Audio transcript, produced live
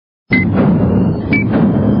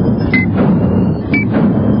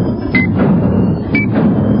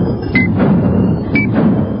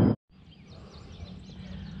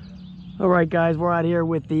Alright guys, we're out here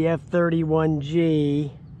with the F31G.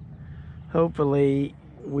 Hopefully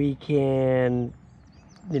we can,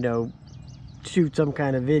 shoot some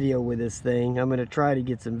kind of video with this thing. I'm going to try to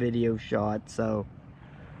get some video shots, so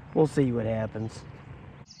we'll see what happens.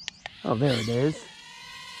 Oh, there it is.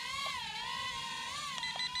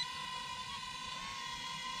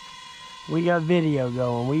 We got video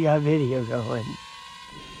going. We got video going.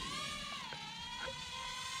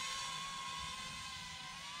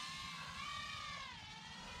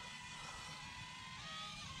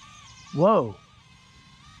 Whoa.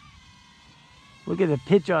 Look at the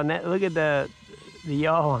pitch on that. Look at the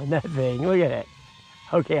yaw on that thing. Look at it.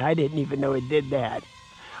 Okay, I didn't even know it did that.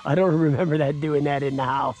 I don't remember that doing that in the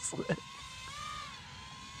house.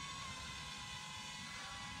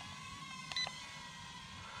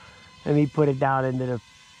 Let me put it down into the...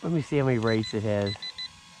 Let me see how many rates it has.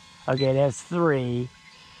 Okay, it has 3.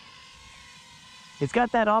 It's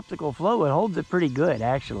got that optical flow. It holds it pretty good,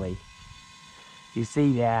 actually. You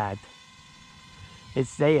see that. It's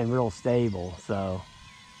staying real stable, so.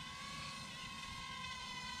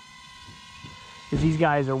 Because these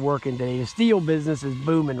guys are working today. The steel business is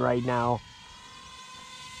booming right now.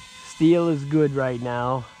 Steel is good right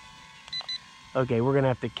now. Okay, we're going to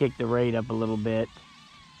have to kick the rate up a little bit.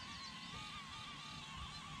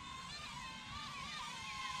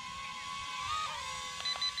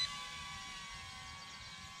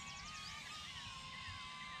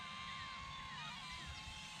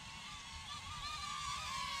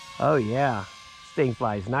 Oh yeah, this thing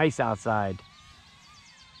flies nice outside.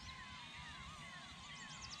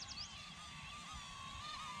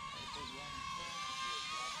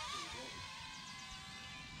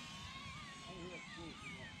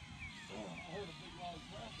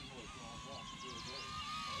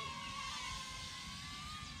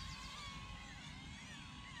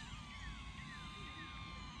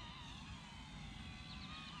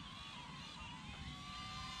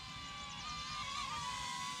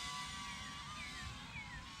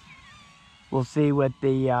 We'll see what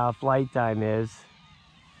the flight time is.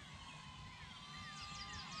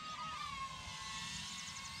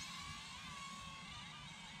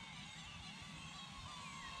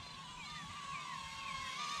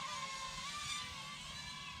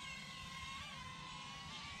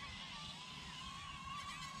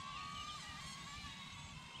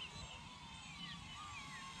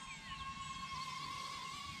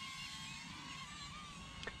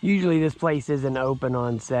 Usually this place isn't open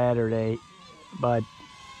on Saturday, but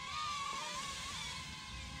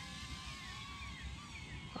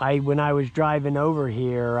when I was driving over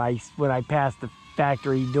here, when I passed the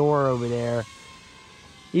factory door over there,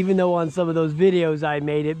 even though on some of those videos I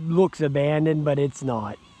made it looks abandoned, but it's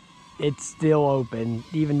not. It's still open,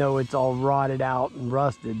 even though it's all rotted out and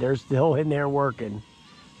rusted. They're still in there working.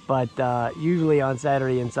 But usually on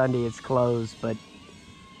Saturday and Sunday it's closed, but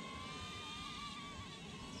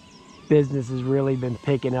business has really been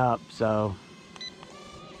picking up, so.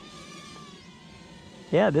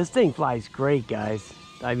 Yeah, this thing flies great, guys.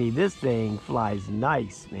 I mean, this thing flies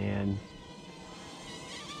nice, man.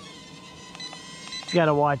 Just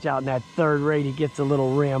gotta watch out in that third rate. It gets a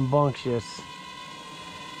little rambunctious.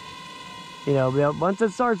 Once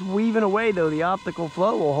it starts weaving away, though, the optical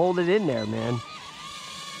flow will hold it in there, man.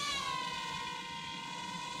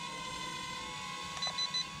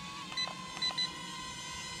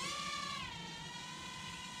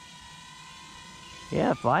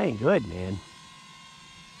 Yeah, flying good, man.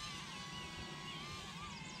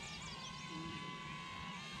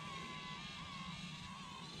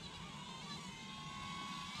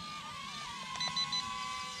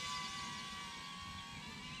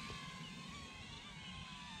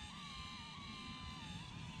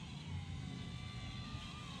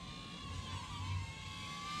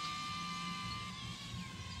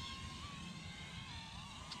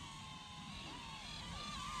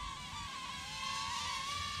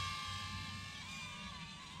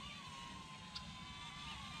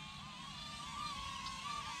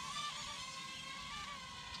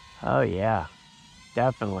 Oh yeah,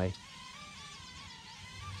 definitely.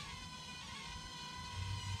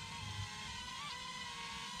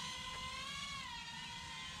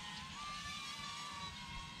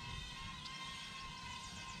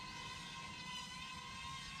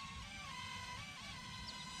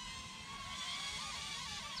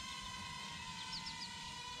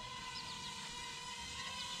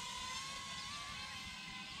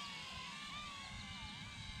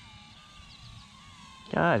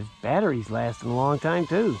 God, battery's lasting a long time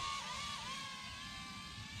too.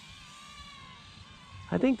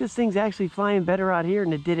 I think this thing's actually flying better out here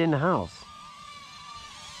than it did in the house.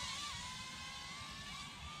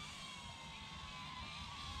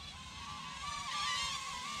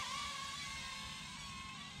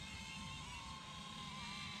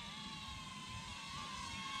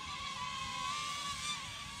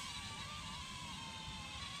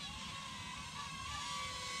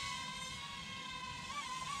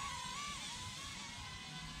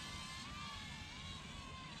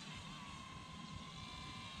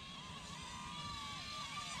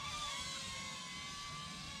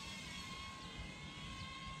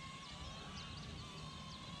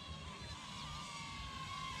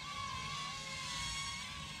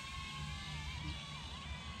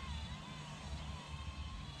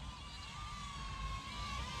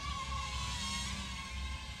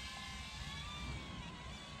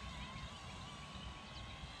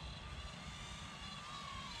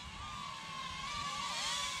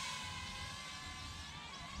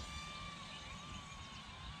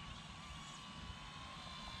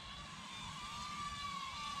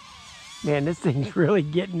 Man, this thing's really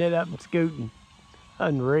getting it up and scooting.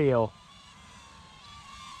 Unreal.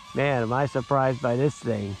 Man, am I surprised by this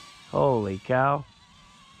thing. Holy cow.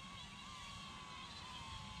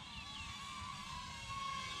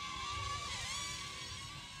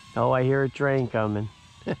 Oh, I hear a train coming.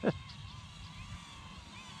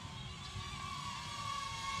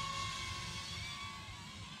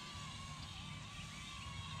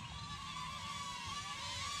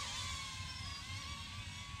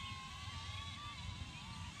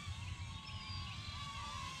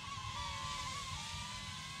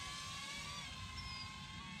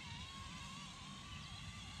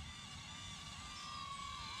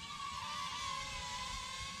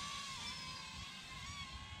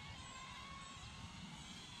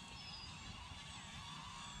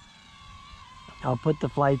 I'll put the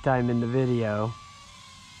flight time in the video.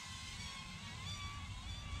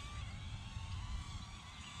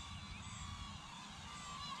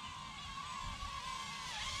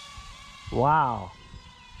 Wow.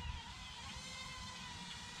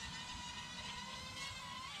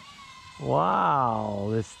 Wow,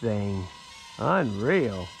 this thing.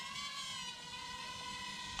 Unreal.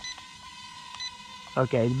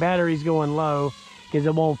 Okay, the battery's going low because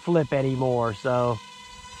it won't flip anymore, so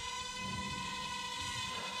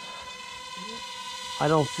I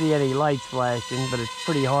don't see any lights flashing, but it's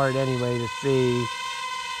pretty hard anyway to see.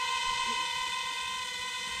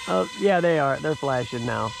 Oh, yeah, they are. They're flashing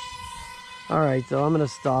now. All right, so I'm going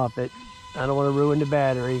to stop it. I don't want to ruin the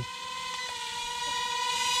battery.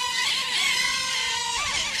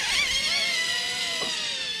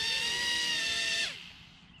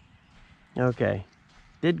 Okay.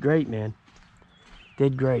 Did great, man.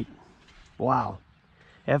 Did great. Wow.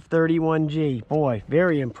 F31G. Boy,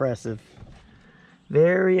 very impressive.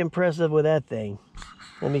 Very impressive with that thing.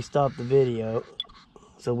 Let me stop the video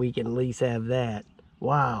so we can at least have that.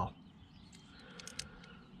 Wow.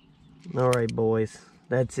 All right, boys.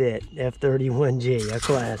 That's it. F31G, a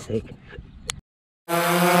classic.